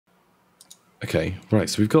Okay, right.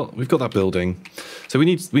 So we've got that building. So we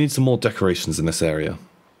need some more decorations in this area.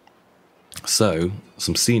 So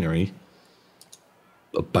some scenery,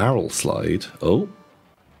 a barrel slide. Oh,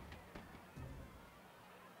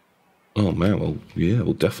 oh man. Well, yeah,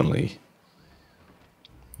 we'll definitely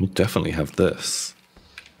have this.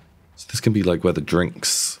 So this can be like where the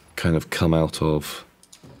drinks kind of come out of,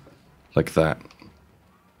 like that.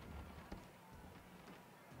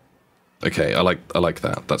 Okay, I like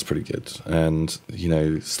that. That's pretty good. And you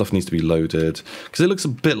know, stuff needs to be loaded because it looks a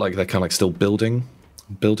bit like they're kind of like still building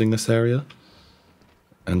this area,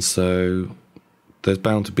 and so there's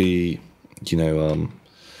bound to be, you know,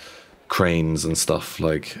 cranes and stuff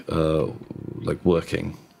like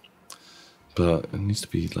working, but it needs to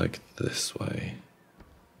be like this way.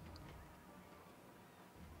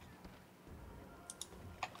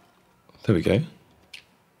 There we go.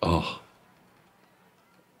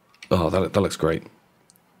 Oh, that looks great.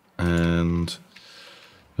 And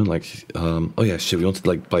like, oh yeah, shit, we wanted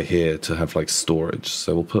like by here to have like storage.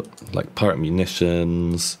 So we'll put like pirate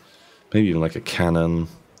munitions, maybe even like a cannon.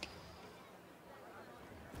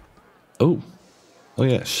 Oh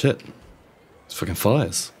yeah, shit. It's fucking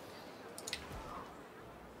fires.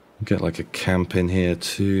 Get like a camp in here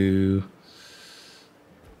too.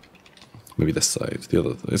 Maybe this side, the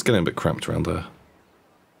other. It's getting a bit cramped around there.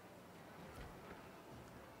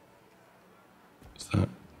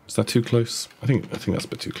 Is that too close? I think that's a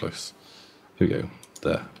bit too close. Here we go.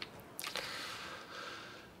 There.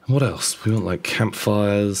 What else? We want like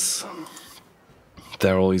campfires.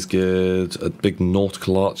 They're always good. A big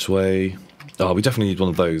nautical archway. Oh, we definitely need one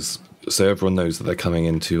of those, so everyone knows that they're coming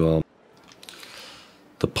into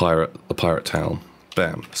the pirate town.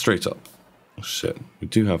 Bam, straight up. Oh, shit. We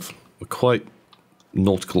do have a quite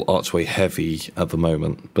nautical archway heavy at the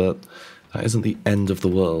moment, but that isn't the end of the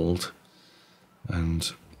world.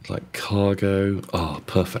 And like cargo. Oh,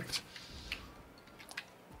 perfect.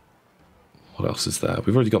 What else is there?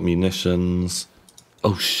 We've already got munitions.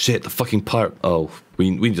 Oh shit, the fucking pirate. Oh, we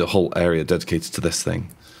need a whole area dedicated to this thing.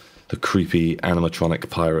 The creepy animatronic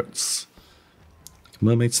pirates.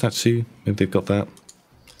 Mermaid statue. Maybe they've got that.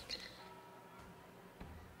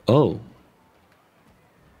 Oh.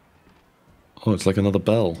 Oh, it's like another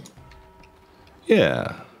bell.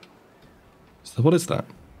 Yeah. So what is that?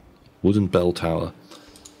 Wooden bell tower.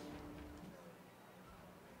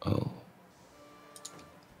 Oh.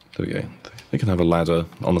 There we go. They can have a ladder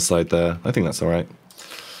on the side there. I think that's alright.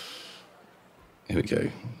 Here we go.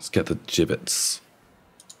 Let's get the gibbets.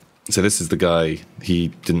 So this is the guy, he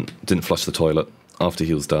didn't flush the toilet after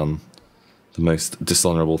he was done. The most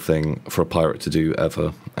dishonourable thing for a pirate to do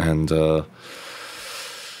ever. And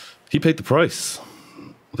he paid the price.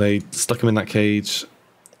 They stuck him in that cage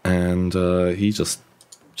and he just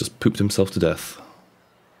pooped himself to death.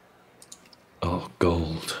 Oh,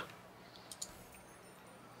 gold.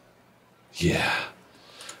 Yeah.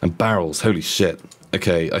 And barrels, holy shit.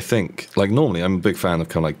 Okay, I think, like, normally I'm a big fan of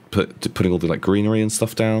kind of like putting all the like greenery and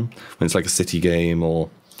stuff down when it's like a city game or...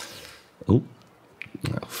 Oh,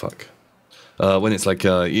 fuck. When it's like,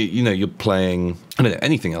 you know, you're playing, I don't know,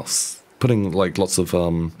 anything else. Putting like lots of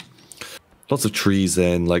trees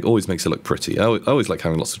in, like, always makes it look pretty. I always like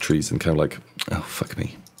having lots of trees and kind of like, oh, fuck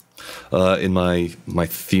me. In my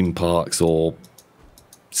theme parks or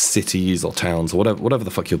cities or towns or whatever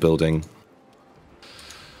the fuck you're building.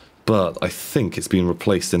 But I think it's been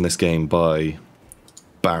replaced in this game by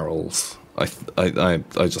barrels. I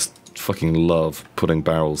just fucking love putting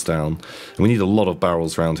barrels down. And we need a lot of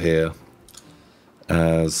barrels around here,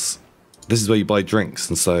 as this is where you buy drinks,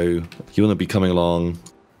 and so you want to be coming along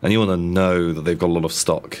and you want to know that they've got a lot of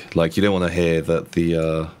stock. Like, you don't want to hear that you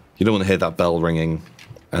don't want to hear that bell ringing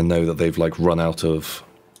and know that they've like run out of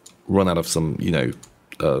some, you know,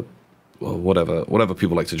 whatever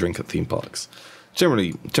people like to drink at theme parks.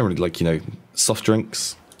 Generally like, you know, soft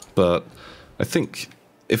drinks, but I think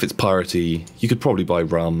if it's piratey, you could probably buy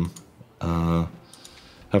rum, have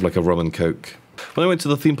like a rum and coke. When I went to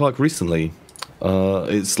the theme park recently,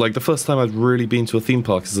 it's like the first time I'd really been to a theme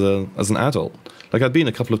park as an adult. Like, I'd been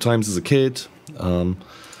a couple of times as a kid,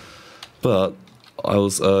 but I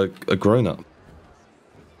was a grown-up.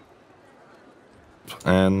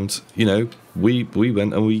 And, you know, we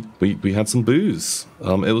went and we had some booze.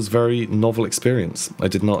 It was a very novel experience. I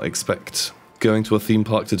did not expect going to a theme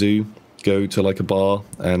park to go to like a bar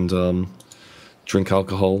and drink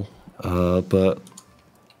alcohol. But,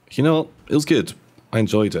 you know what? It was good. I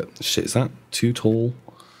enjoyed it. Shit, is that too tall?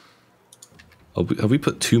 Have we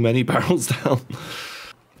put too many barrels down?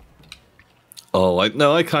 Oh,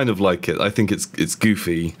 no, I kind of like it. I think it's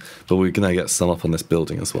goofy, but we're gonna get some up on this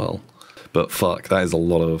building as well. But fuck, that is a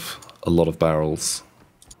lot of a lot of barrels.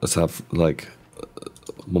 Let's have like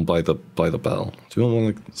one by the bell. Do you want one,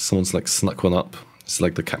 like someone's like snuck one up? It's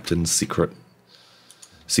like the captain's secret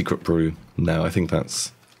brew. No, I think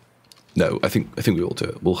that's no. I think we will do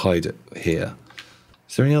it. We'll hide it here.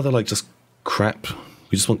 Is there any other like just crap?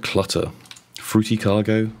 We just want clutter. Fruity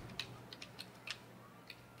cargo.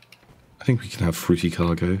 I think we can have fruity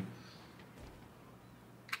cargo.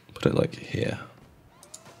 Put it like here.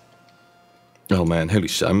 Oh man, holy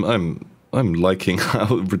shit! I'm liking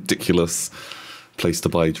how ridiculous place to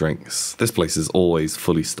buy drinks. This place is always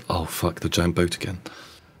fully. Oh fuck! The giant boat again.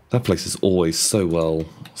 That place is always so well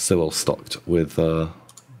stocked with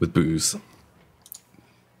booze.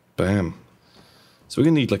 Bam. So we're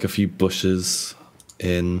gonna need like a few bushes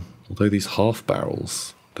in. Although these half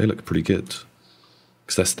barrels, they look pretty good.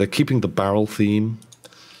 Because they're keeping the barrel theme,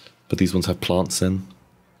 but these ones have plants in.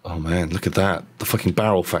 Oh man, look at that. The fucking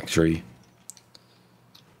barrel factory.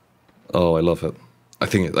 Oh, I love it. I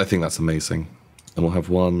think that's amazing. And we'll have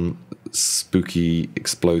one spooky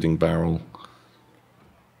exploding barrel.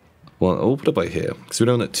 Well, we'll put it by here, because we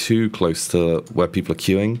don't want it too close to where people are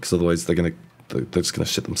queuing, because otherwise they're just gonna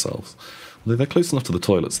shit themselves. Although they're close enough to the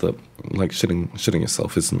toilets that like shitting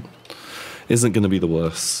yourself isn't gonna be the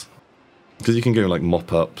worst. Because you can go like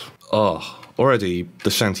mop up. Oh, already the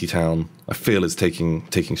shanty town I feel is taking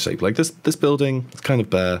shape. Like this building, it's kind of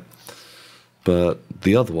bare, but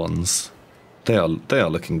the other ones, they are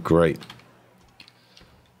looking great.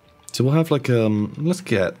 So we'll have like let's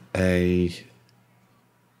get a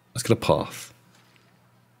path,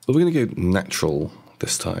 but we're gonna go natural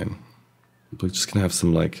this time. We're just gonna have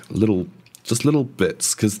some like little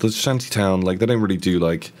bits, because the shanty town, like they don't really do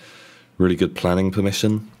like really good planning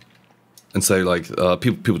permission. And so, like,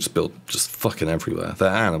 people just build just fucking everywhere. There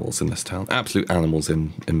are animals in this town. Absolute animals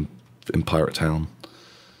in Pirate Town.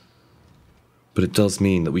 But it does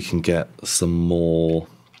mean that we can get some more,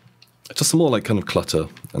 like, kind of clutter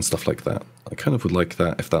and stuff like that. I kind of would like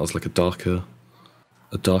that if that was, like, a darker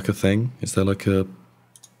thing. Is there, like, a...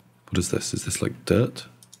 What is this? Is this, like, dirt?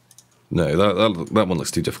 No, that one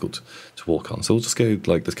looks too difficult to walk on. So we'll just go,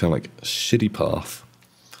 like, this kind of, like, shitty path.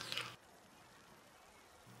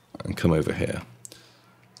 And come over here.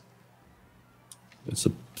 It's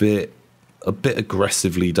a bit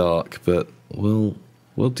aggressively dark, but we'll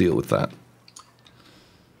deal with that. I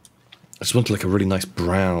just want like a really nice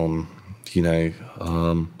brown, you know.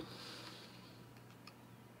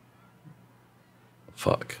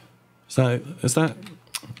 Fuck. Is that?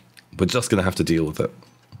 We're just gonna have to deal with it.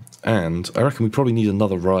 And I reckon we probably need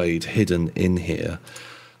another ride hidden in here,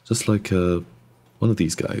 just like one of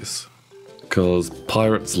these guys. Because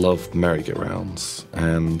pirates love merry-go-rounds,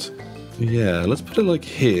 and yeah, let's put it like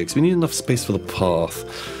here, because we need enough space for the path.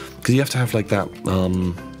 Because you have to have like that,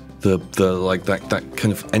 that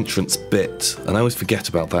kind of entrance bit, and I always forget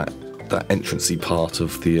about that entrancey part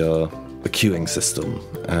of the queuing system,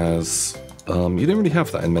 as you don't really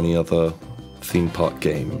have that in many other theme park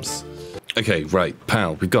games. Okay, right,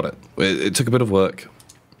 pal, we got it. It took a bit of work,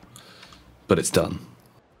 but it's done.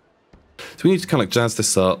 So we need to kind of like jazz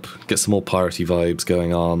this up, get some more piratey vibes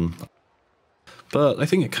going on. But I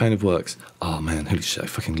think it kind of works. Oh man, holy shit, I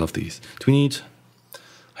fucking love these. Do we need...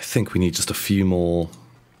 I think we need just a few more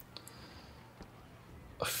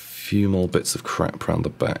bits of crap around the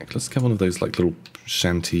back. Let's get one of those like little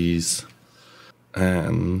shanties.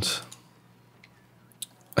 And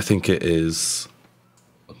I think it is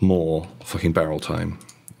more fucking barrel time.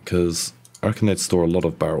 Because I reckon they'd store a lot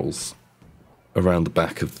of barrels around the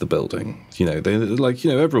back of the building. You know, they like, you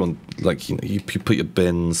know, everyone, like, you know, you put your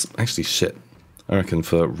bins. Actually, shit. I reckon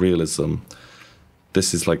for realism,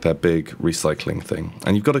 this is like their big recycling thing.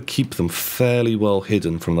 And you've got to keep them fairly well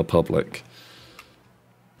hidden from the public.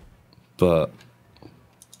 But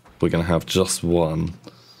we're going to have just one.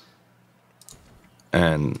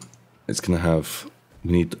 And it's going to have...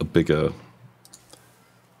 We need a bigger...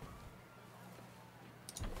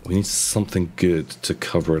 We need something good to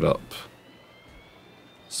cover it up.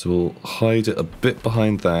 So we'll hide it a bit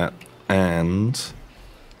behind that, and...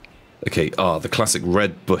 Okay, the classic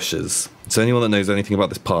red bushes. So anyone that knows anything about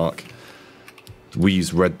this park, we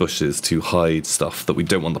use red bushes to hide stuff that we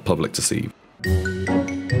don't want the public to see.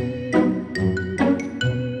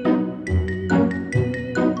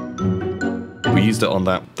 We used it on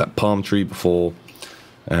that palm tree before,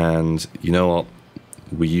 and you know what?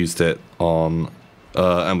 We used it on...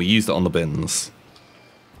 and we used it on the bins.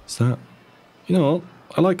 So, you know what?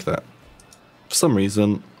 I like that. For some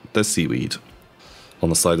reason, there's seaweed on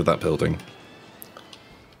the side of that building.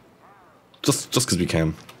 Just because we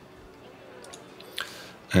can.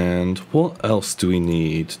 And what else do we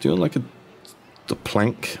need? Do you want like a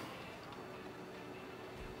plank?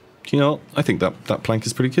 You know, I think that plank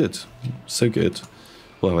is pretty good. So good.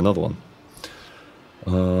 We'll have another one.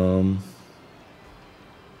 Do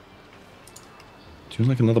you want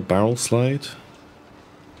like another barrel slide?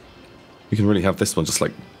 We can really have this one just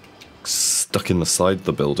like stuck in the side of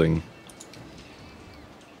the building.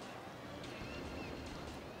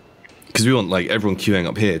 Because we want like everyone queuing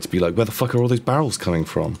up here to be like, where the fuck are all those barrels coming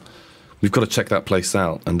from? We've got to check that place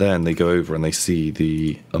out. And then they go over and they see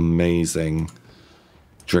the amazing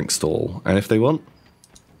drink stall. And if they want,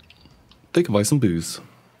 they can buy some booze.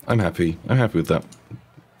 I'm happy. I'm happy with that.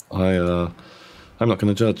 I'm not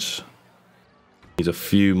going to judge. Need a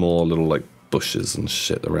few more little like bushes and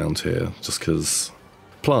shit around here, just because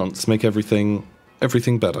plants make everything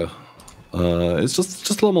better. It's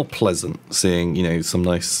just a lot more pleasant seeing, you know, some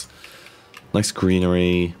nice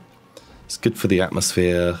greenery. It's good for the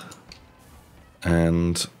atmosphere,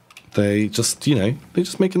 and they just, you know, they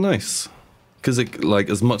just make it nice. Because it, like,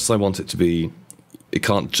 as much as I want it to be, it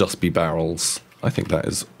can't just be barrels. I think that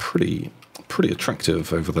is pretty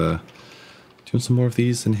attractive over there. Do you want some more of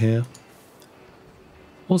these in here?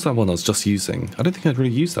 What was that one I was just using? I don't think I'd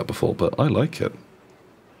really used that before, but I like it.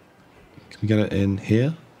 Can we get it in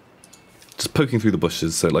here? Just poking through the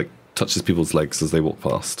bushes so it like touches people's legs as they walk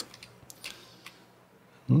past.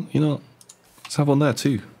 You know what? Let's have one there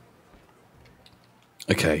too.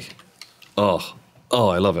 Okay. Oh,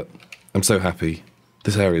 I love it. I'm so happy.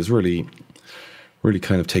 This area is really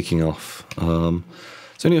kind of taking off. So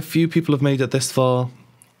only a few people have made it this far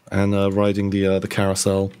and riding the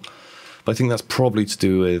carousel. But I think that's probably to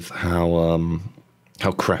do with how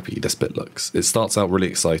crappy this bit looks. It starts out really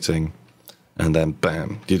exciting, and then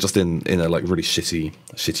bam, you're just in a like really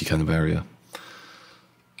shitty kind of area.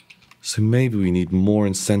 So maybe we need more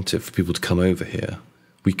incentive for people to come over here.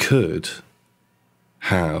 We could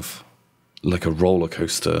have like a roller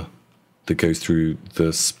coaster that goes through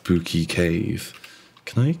the spooky cave.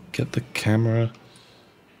 Can I get the camera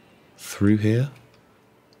through here?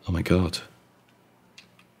 Oh my god.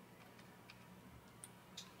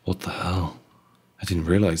 What the hell? I didn't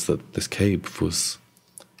realize that this cave was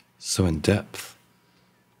so in depth.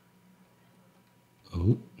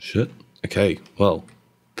 Oh, shit. Okay, well,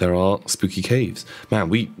 there are spooky caves. Man,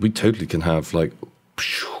 we totally can have, like,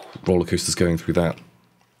 roller coasters going through that.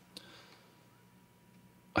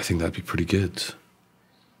 I think that'd be pretty good.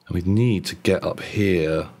 And we'd need to get up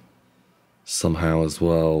here somehow as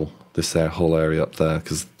well. This whole area up there,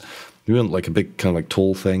 because we want, like, a big kind of, like,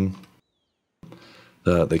 tall thing.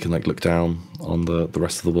 They can like look down on the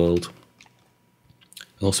rest of the world,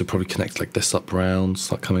 and also probably connect like this up round,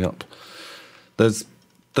 start coming up. There's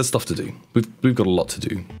stuff to do. We've got a lot to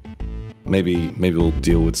do. Maybe we'll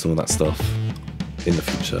deal with some of that stuff in the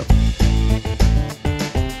future.